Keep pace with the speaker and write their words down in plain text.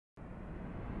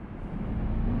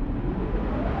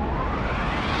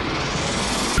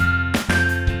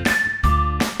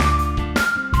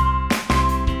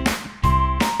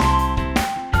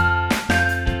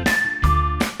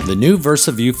The new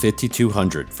VersaView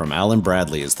 5200 from Allen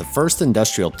Bradley is the first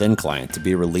industrial thin client to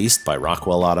be released by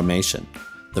Rockwell Automation.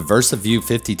 The VersaView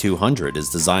 5200 is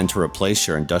designed to replace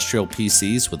your industrial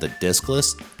PCs with a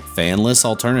diskless, fanless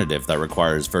alternative that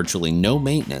requires virtually no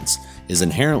maintenance, is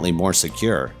inherently more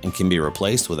secure, and can be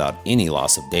replaced without any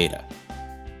loss of data.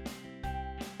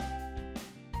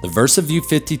 The VersaView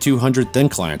 5200 thin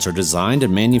clients are designed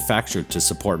and manufactured to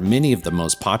support many of the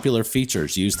most popular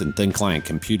features used in thin client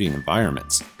computing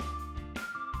environments.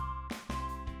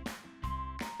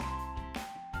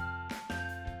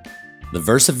 The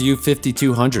VersaView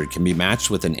 5200 can be matched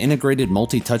with an integrated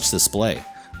multi-touch display,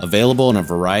 available in a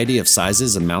variety of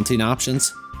sizes and mounting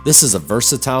options. This is a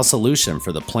versatile solution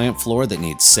for the plant floor that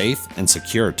needs safe and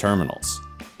secure terminals.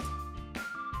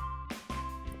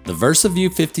 The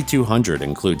VersaView 5200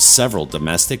 includes several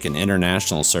domestic and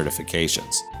international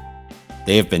certifications.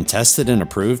 They have been tested and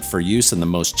approved for use in the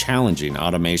most challenging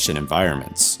automation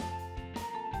environments.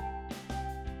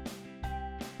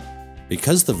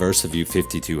 Because the VersaView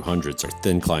 5200s are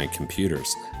thin client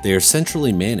computers, they are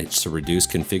centrally managed to reduce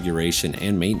configuration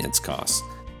and maintenance costs.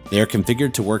 They are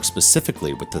configured to work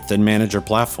specifically with the Thin Manager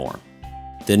platform.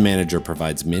 Thin Manager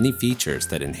provides many features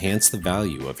that enhance the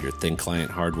value of your thin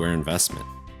client hardware investment.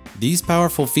 These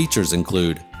powerful features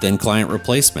include thin client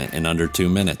replacement in under 2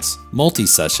 minutes,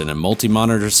 multi-session and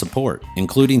multi-monitor support,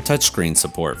 including touchscreen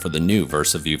support for the new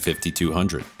VersaView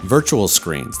 5200, virtual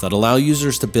screens that allow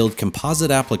users to build composite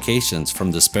applications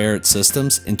from disparate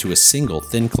systems into a single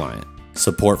thin client,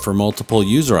 support for multiple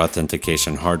user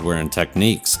authentication hardware and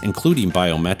techniques, including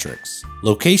biometrics,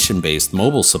 location-based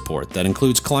mobile support that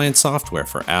includes client software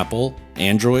for Apple,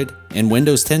 Android, and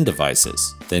Windows 10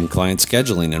 devices, thin client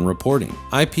scheduling and reporting,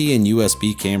 IP and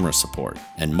USB camera support,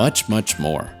 and much, much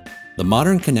more. The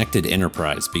modern connected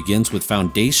enterprise begins with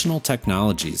foundational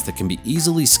technologies that can be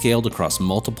easily scaled across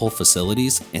multiple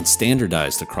facilities and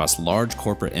standardized across large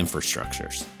corporate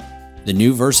infrastructures. The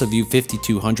new VersaView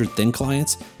 5200 thin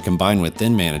clients, combined with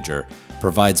Thin Manager,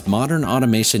 provides modern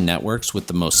automation networks with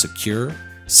the most secure,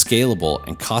 scalable,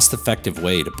 and cost-effective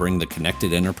way to bring the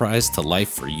connected enterprise to life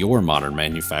for your modern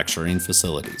manufacturing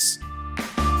facilities.